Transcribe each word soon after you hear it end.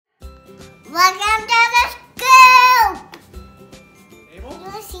Welcome to the scoop! Table? You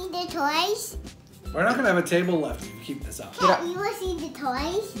want to see the toys? We're not going to have a table left if you keep this up. Hey, you want to see the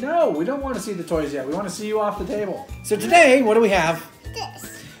toys? No, we don't want to see the toys yet. We want to see you off the table. So today, what do we have?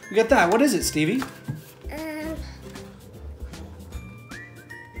 This. We got that. What is it, Stevie? Tell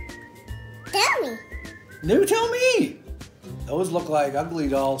me. No, tell me. Those look like ugly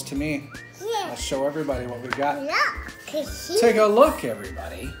dolls to me. Yeah. Let's show everybody what we got. Look. Take a look,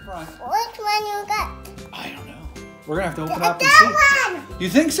 everybody. Right. Which one you got? I don't know. We're going to have to open up and That see. one. You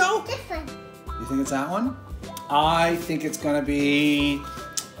think so? This one. You think it's that one? I think it's going to be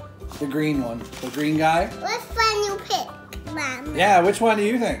the green one. The green guy. Which one you pick, Mom? Yeah, which one do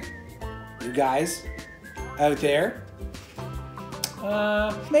you think? You guys out there?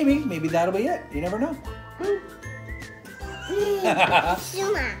 Maybe that'll be it. You never know.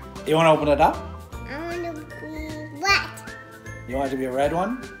 Zuma. You want to open it up? I want to be wet. You want it to be a red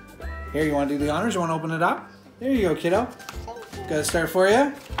one? Here, you want to do the honors? You want to open it up? There you go, kiddo. Got to start for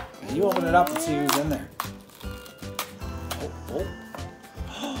you. You open it up and see who's in there. Oh.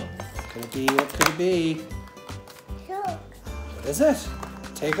 Could it be? What could it be? Sure. What is it?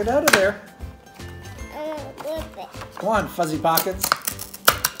 Take it out of there. Come on, fuzzy pockets.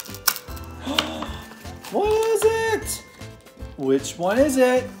 What is it? Which one is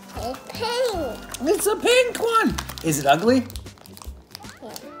it? It's pink. It's a pink one. Is it ugly?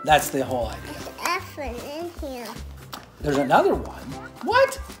 Yeah. That's the whole idea. There's an effort in here. There's another one.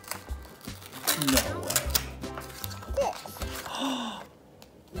 What? No way. This.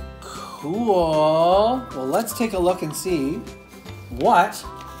 Cool. Well, let's take a look and see what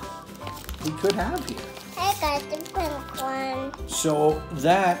we could have here. I got the pink one. So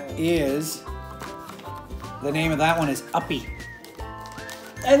that is, the name of that one is Uppy.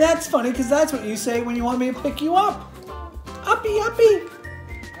 And that's funny because that's what you say when you want me to pick you up. Uppy, Uppy. Oh,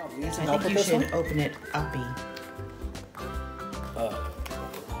 you need some help I with think you this should one? open it uppy.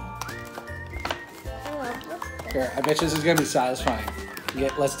 Here, I bet you this is going to be satisfying.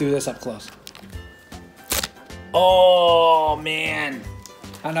 Let's do this up close. Oh, man.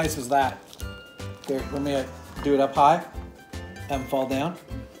 How nice was that? Here, let me do it up high. Have them fall down.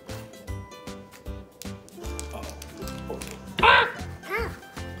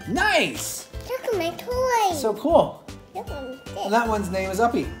 Nice! Look at my toy. So cool. Look at this. And that one's name is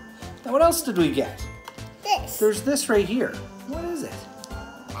Uppy. Now what else did we get? This. There's this right here. What is it?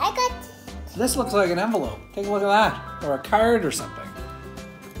 I got This looks like an envelope. Take a look at that. Or a card or something.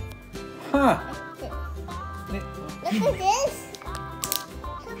 Huh. this. Look at this.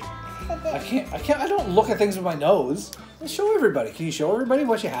 Look at this. I don't look at things with my nose. Let's show everybody. Can you show everybody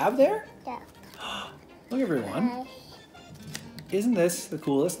what you have there? Yeah. Look everyone. Isn't this the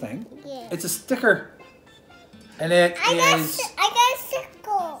coolest thing? Yeah. It's a sticker. And it is... I got a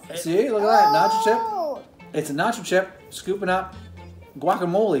sickle. See, look at that. Nacho chip. Oh. It's a nacho chip, scooping up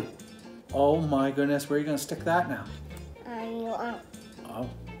guacamole. Oh my goodness, where are you going to stick that now? Oh,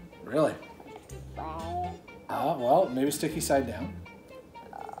 really? Well, maybe sticky side down.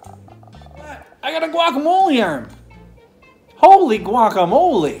 I got a guacamole arm. Holy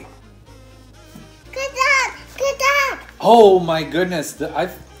guacamole. Good job. Good job. Oh my goodness, I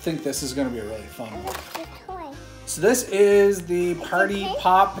think this is going to be really fun. Look at the toy. So this is the Party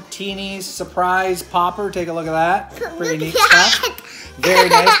Pop Teenies Surprise Popper. Take a look at that. Pretty neat stuff. Very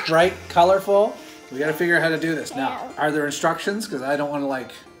nice, bright, colorful. We got to figure out how to do this. Now, are there instructions? Because I don't want to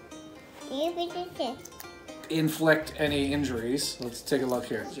like inflict any injuries. Let's take a look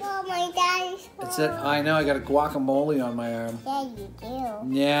here. Oh, my daddy's That's it. I know, I got a guacamole on my arm. Yeah, you do.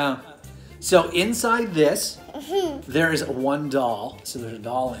 Yeah. So inside this, there is one doll. So there's a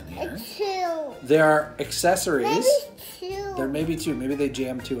doll in here. Two. There are accessories. Maybe two. There may be two. Maybe they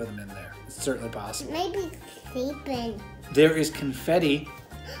jammed two of them in there. It's certainly possible. Maybe sleeping. There is confetti,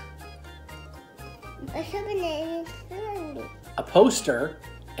 a poster,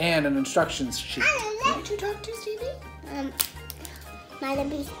 and an instructions sheet. Who did you talk to, Stevie?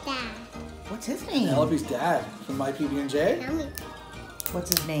 Penelope's dad. What's his name? Penelope's dad from My PB&J. Mommy. What's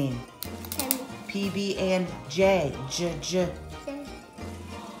his name? PB and J. J.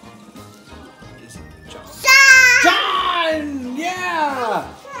 Is it John? Dad! John!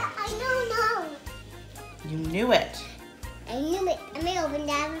 Yeah! I don't know. You knew it. I knew it. Let me open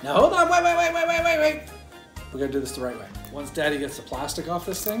that. Now hold on, wait. We're gonna do this the right way. Once Daddy gets the plastic off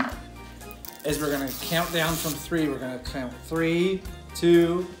this thing, is we're gonna count down from 3. We're gonna count 3,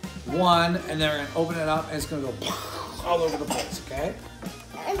 2, 1, and then we're gonna open it up and it's gonna go all over the place, okay?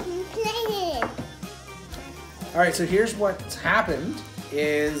 I'm playing. All right, so here's what's happened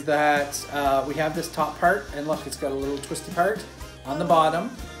is that we have this top part, and look, it's got a little twisty part on the bottom,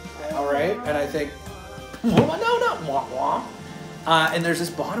 All right, and I think, no, not wah wah. And there's this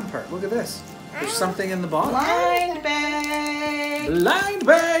bottom part. Look at this. There's something in the bottom. Blind bag. Blind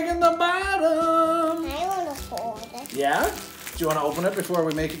bag in the bottom. I want to hold it. Yeah? Do you want to open it before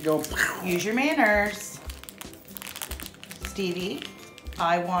we make it go? Use your manners. Stevie,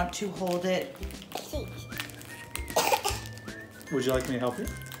 I want to hold it. See. Would you like me to help you?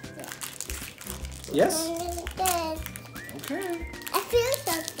 Yes? Good. Okay. I feel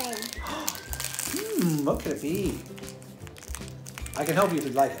something. What could it be? I can help you if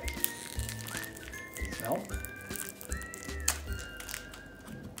you'd like it. No?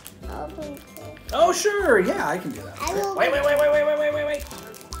 Open it. Oh, sure. Yeah, I can do that. I will- Wait.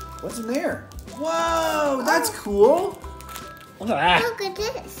 What's in there? Whoa, that's cool. Look at that. Look at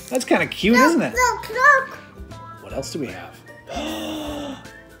this. That's kind of cute, isn't it? Look. What else do we have?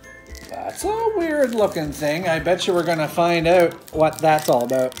 That's a weird looking thing. I bet you we're going to find out what that's all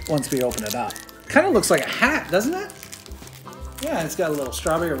about once we open it up. Kind of looks like a hat, doesn't it? Yeah, it's got a little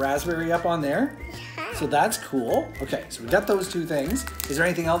strawberry or raspberry up on there. So that's cool. Okay, so we got those two things. Is there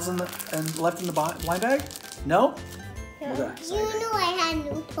anything else left in the blind bag? No? Look at that. You know I had a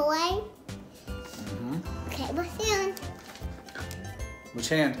new toy? Okay, what's in? Which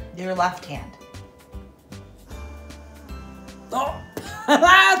hand? Your left hand. Oh!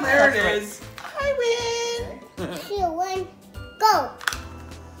 There it is. I win. 2, 1, go.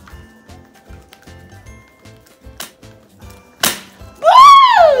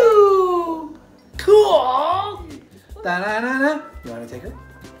 Woo! Cool! Da-na-na-na. You want to take her?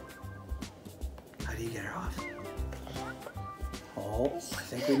 How do you get her off? Oh, I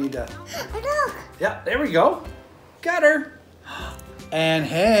think we need to... Look. Yeah, there we go. Got her. And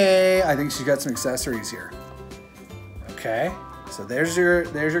hey, I think she's got some accessories here. Okay, so there's your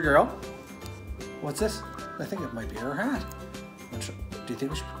girl. What's this? I think it might be her hat. Do you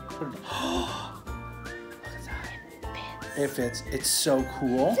think we should put it? Look at that. It fits. It's so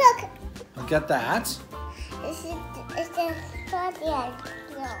cool. Look. Look at that. It's the project.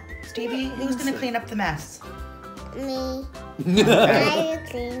 No. Stevie, who's going to clean up the mess? Me. I will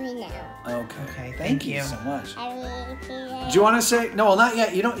clean it now. Okay. Thank you. so much. I will clean it. Do you want to say no? Well, not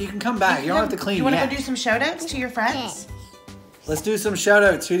yet. You don't. You can come back. You don't have to clean You want to yet. go do some shout outs to your friends? Let's do some shout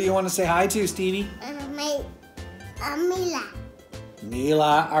outs. Who do you want to say hi to, Stevie? Mila.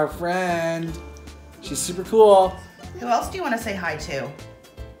 Mila, our friend. She's super cool. Who else do you want to say hi to?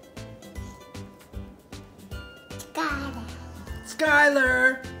 Skylar.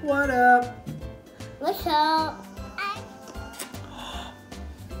 Skylar, what up? What's up?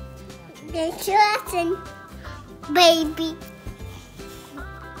 Thanks for watching, baby.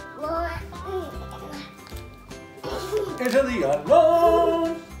 Into the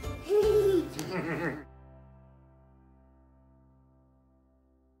unknown.